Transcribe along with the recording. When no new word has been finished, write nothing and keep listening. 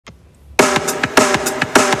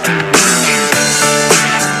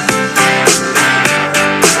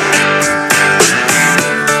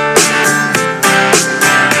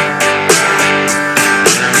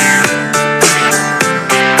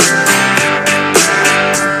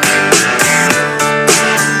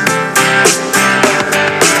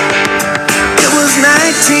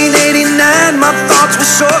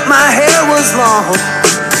short, my hair was long,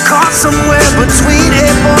 caught somewhere between a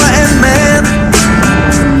boy and man.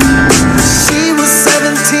 She was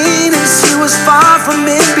 17 and she was far from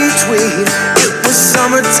in between. It was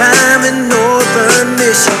summertime in northern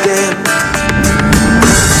Michigan.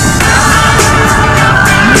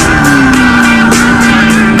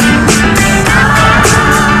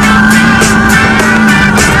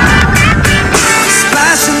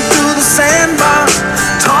 Splashing through the sandbar,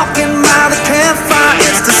 talking by the campfire.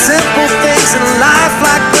 It's the simple things in life,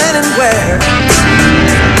 like when and where.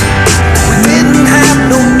 We didn't have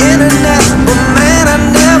no internet, but man, I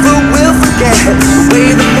never will forget the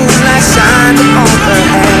way the moonlight shined upon her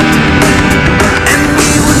hair. And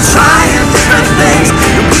we were trying different things,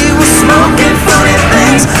 and we were smoking funny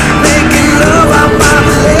things, making love out by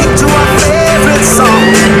the lake to our favorite song,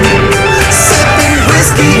 sipping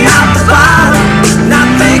whiskey out the bottle, not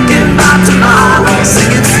thinking about tomorrow,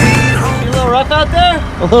 singing sweet home. You a little rough out there?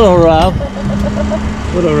 A little rough.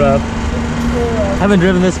 A little rough. I haven't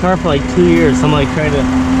driven this car for like 2 years, so I'm like trying to.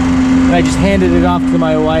 I just handed it off to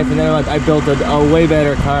my wife, and then I built a way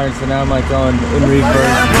better car, so now I'm like going in reverse.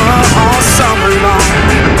 All summer long,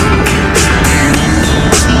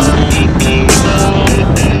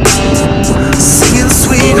 singing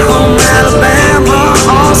Sweet Home Alabama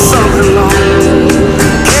all summer long.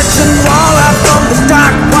 Catching walleye from the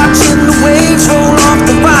dock, watching the waves roll off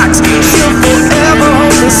the rocks. She'll forever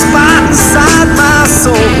hold a spot inside my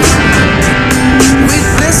soul. We'd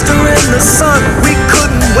blister in the sun, we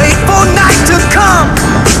couldn't wait for night to come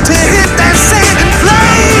to hit that sand and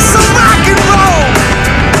play some rock and roll.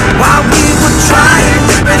 While we were trying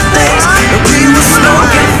different things, and we were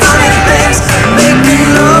smoking funny things, making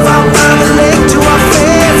love out by the lake to our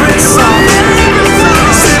favorite song,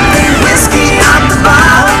 sipping whiskey out the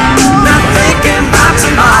bottle, not thinking about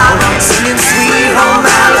tomorrow, singing Sweet Home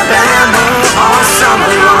Alabama all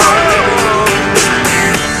summer long.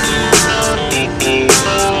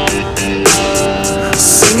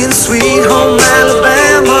 Singing Sweet Home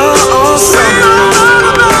Alabama all summer long.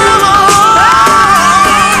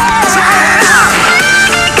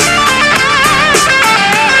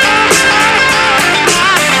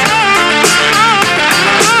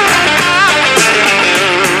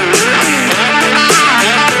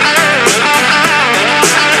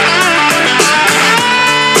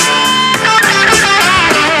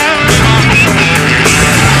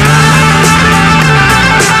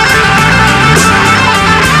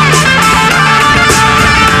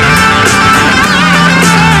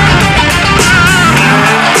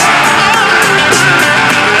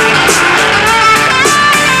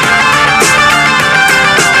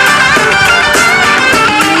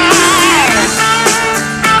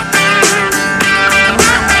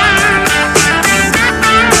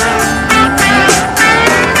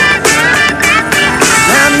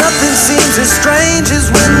 As strange as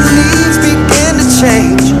when the leaves begin to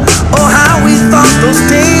change. Oh, how we thought those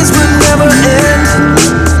days would never end.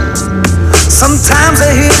 Sometimes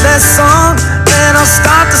I hear that song and I'll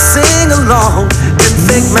start to sing along and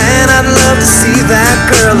think, man, I'd love to see that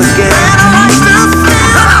girl again.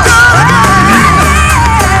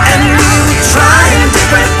 And we were trying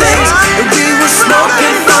different things, and we were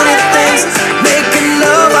smoking funny things, making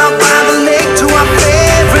love out by the lake to our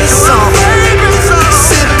favorite song,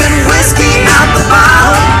 whiskey out the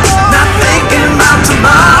bottle, not thinking about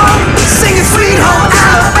tomorrow, singing Sweet Home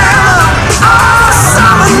Alabama all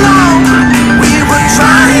summer long. We were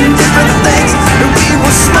trying different things, and we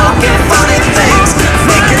were smoking funny things,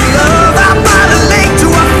 making love out by the lake to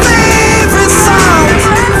our favorite songs,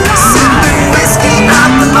 sipping whiskey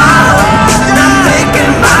out the bottle, not thinking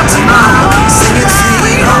about tomorrow, singing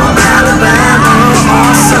Sweet Home Alabama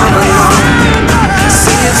all summer long,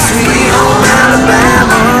 singing Sweet Home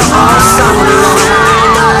Alabama all summer long,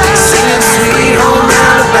 singing Sweet Home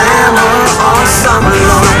Alabama all summer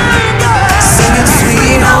long, singing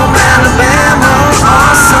Sweet Home Alabama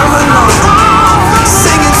all summer long,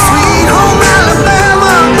 singing Sweet Home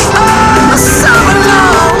Alabama all summer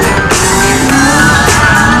long.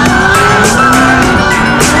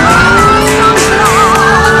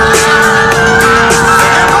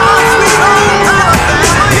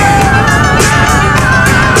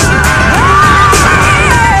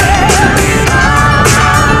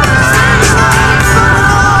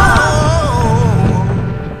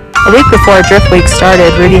 A week before Drift Week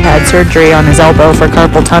started, Rudy had surgery on his elbow for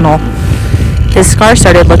carpal tunnel. His scar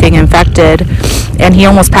started looking infected, and he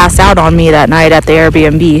almost passed out on me that night at the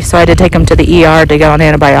Airbnb, so I had to take him to the ER to get on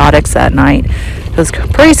antibiotics that night. It was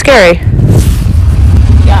pretty scary.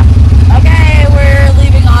 Yeah. Okay, we're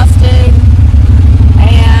leaving Austin,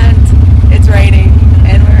 and it's raining,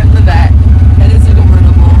 and we're in the vet, and it's a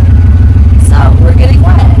convertible.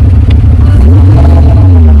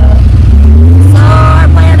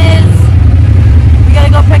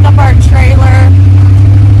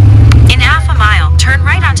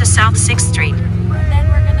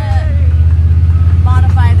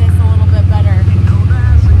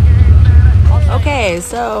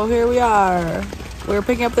 car. We're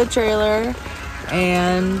picking up the trailer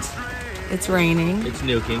and it's raining. It's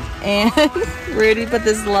nuking. And Rudy put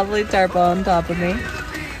this lovely tarp on top of me.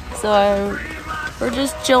 So we're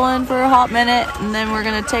just chilling for a hot minute and then we're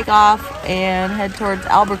gonna take off and head towards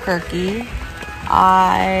Albuquerque.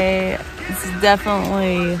 This is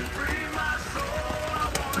definitely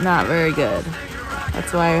not very good.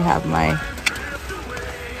 That's why I have my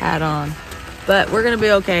hat on. But we're gonna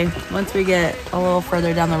be okay. Once we get a little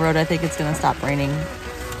further down the road, I think it's gonna stop raining.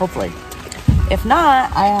 Hopefully. If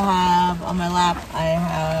not, I have on my lap, I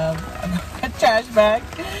have a trash bag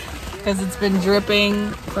because it's been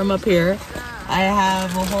dripping from up here. I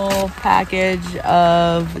have a whole package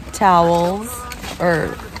of towels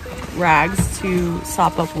or rags to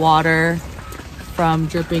sop up water from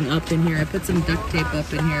dripping up in here. I put some duct tape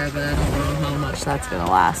up in here, but I don't know how much that's gonna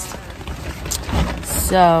last.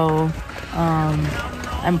 So,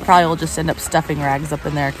 I probably will just end up stuffing rags up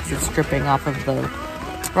in there because it's dripping off of the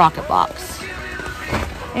rocket box.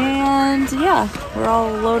 And yeah, we're all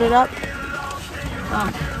loaded up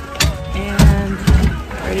and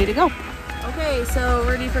ready to go. Okay, so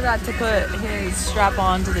Rudy forgot to put his strap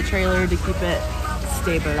on to the trailer to keep it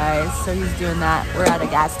stabilized, so he's doing that. We're at a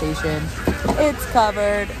gas station. It's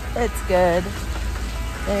covered. It's good.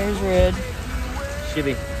 There's Rude.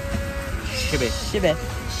 Shibby.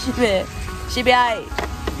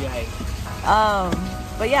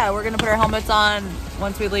 But yeah, we're gonna put our helmets on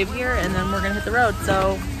once we leave here, and then we're gonna hit the road.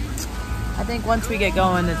 So I think once we get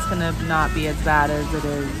going, it's gonna not be as bad as it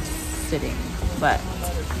is sitting, but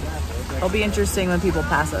it'll be interesting when people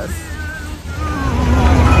pass us.